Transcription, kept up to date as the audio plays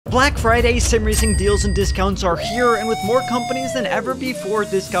Black Friday sim racing deals and discounts are here, and with more companies than ever before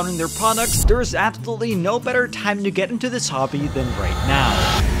discounting their products, there is absolutely no better time to get into this hobby than right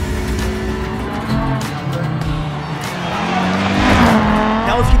now.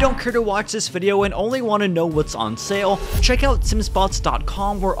 Now, if you don't care to watch this video and only want to know what's on sale, check out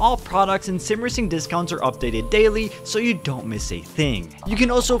simspots.com, where all products and sim racing discounts are updated daily so you don't miss a thing. You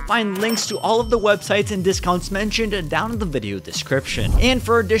can also find links to all of the websites and discounts mentioned down in the video description. And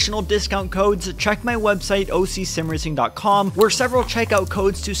for additional discount codes, check my website ocsimracing.com, where several checkout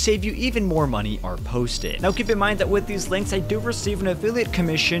codes to save you even more money are posted. Now keep in mind that with these links I do receive an affiliate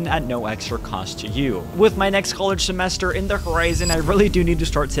commission at no extra cost to you. With my next college semester in the horizon, I really do need to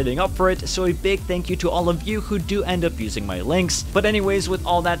start saving up for it, so a big thank you to all of you who do end up using my links. But anyways, with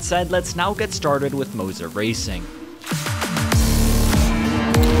all that said, let's now get started with OCRACING.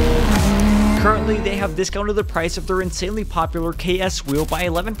 Currently, they have discounted the price of their insanely popular KS wheel by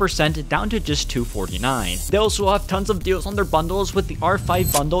 11% down to just $249. They also have tons of deals on their bundles, with the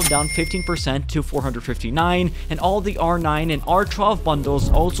R5 bundle down 15% to $459, and all the R9 and R12 bundles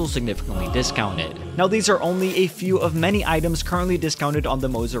also significantly discounted. Now, these are only a few of many items currently discounted on the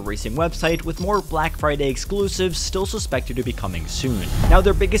OCRACING website, with more Black Friday exclusives still suspected to be coming soon. Now,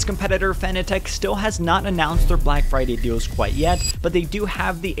 their biggest competitor, FANATEC, still has not announced their Black Friday deals quite yet, but they do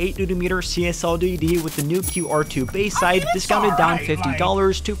have the 8nm CSLDD with the new QR2 base side discounted down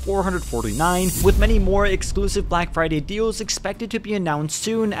 $50 to $449, with many more exclusive Black Friday deals expected to be announced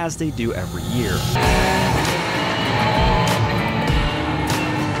soon, as they do every year.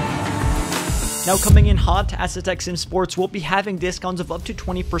 Now, coming in hot, FANATEC Sim Sports will be having discounts of up to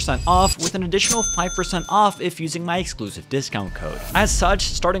 20% off, with an additional 5% off if using my exclusive discount code. As such,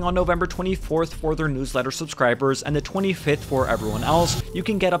 starting on November 24th for their newsletter subscribers and the 25th for everyone else, you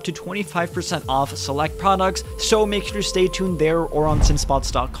can get up to 25% off select products, so make sure to stay tuned there or on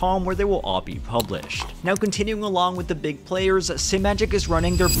simspots.com, where they will all be published. Now, continuing along with the big players, SimMagic is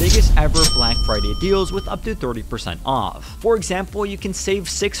running their biggest ever Black Friday deals with up to 30% off. For example, you can save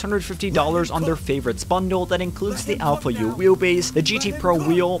 $650 on their favorites bundle that includes the Alpha U wheelbase, the GT Pro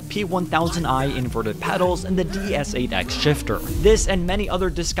wheel, P1000i inverted pedals, and the DS8X shifter. This and many other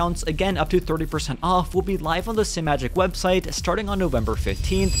discounts, again up to 30% off, will be live on the SimMagic website starting on November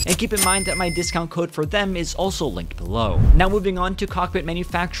 15th, and keep in mind that my discount code for them is also linked below. Now, moving on to cockpit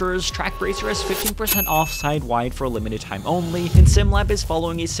manufacturers, Trak Racer has 15% off side-wide for a limited time only, and SimLab is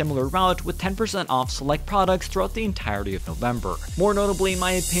following a similar route with 10% off select products throughout the entirety of November. More notably, in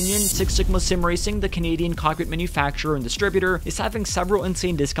my opinion, Six Sigma Sim Racing, the Canadian cockpit manufacturer and distributor, is having several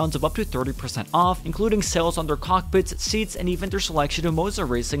insane discounts of up to 30% off, including sales on their cockpits, seats, and even their selection of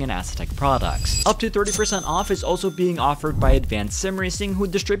OCRACING and FANATEC products. Up to 30% off is also being offered by Advanced Sim Racing, who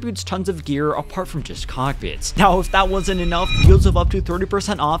distributes tons of gear apart from just cockpits. Now, if that wasn't enough, deals of up to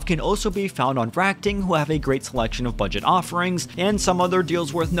 30% off can also be found on Fracting, who have a great selection of budget offerings, and some other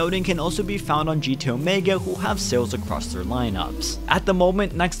deals worth noting can also be found on GT Omega, who have sales across their lineups. At the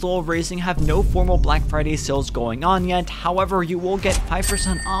moment, Next Level Racing have no formal Black Friday sales going on yet, however, you will get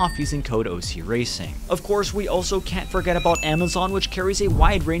 5% off using code OCRACING. Of course, we also can't forget about Amazon, which carries a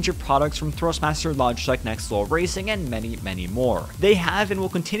wide range of products from Thrustmaster, Logitech, Next Level Racing, and many more. They have and will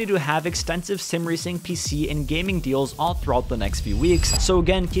continue to have extensive sim racing, PC, and gaming deals all throughout the next few weeks, so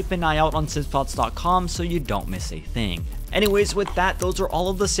again, keep an eye out on simspots.com so you don't miss a thing. Anyways, with that, those are all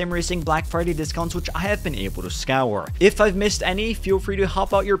of the sim racing Black Friday discounts which I have been able to scour. If I've missed any, feel free to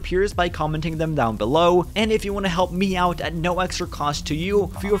help out your peers by commenting them down below, and if you want to help me out at no extra cost to you,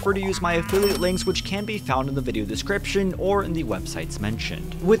 feel free to use my affiliate links, which can be found in the video description or in the websites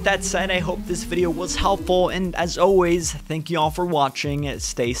mentioned. With that said, I hope this video was helpful, and as always, thank you all for watching,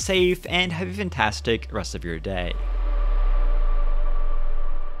 stay safe, and have a fantastic rest of your day.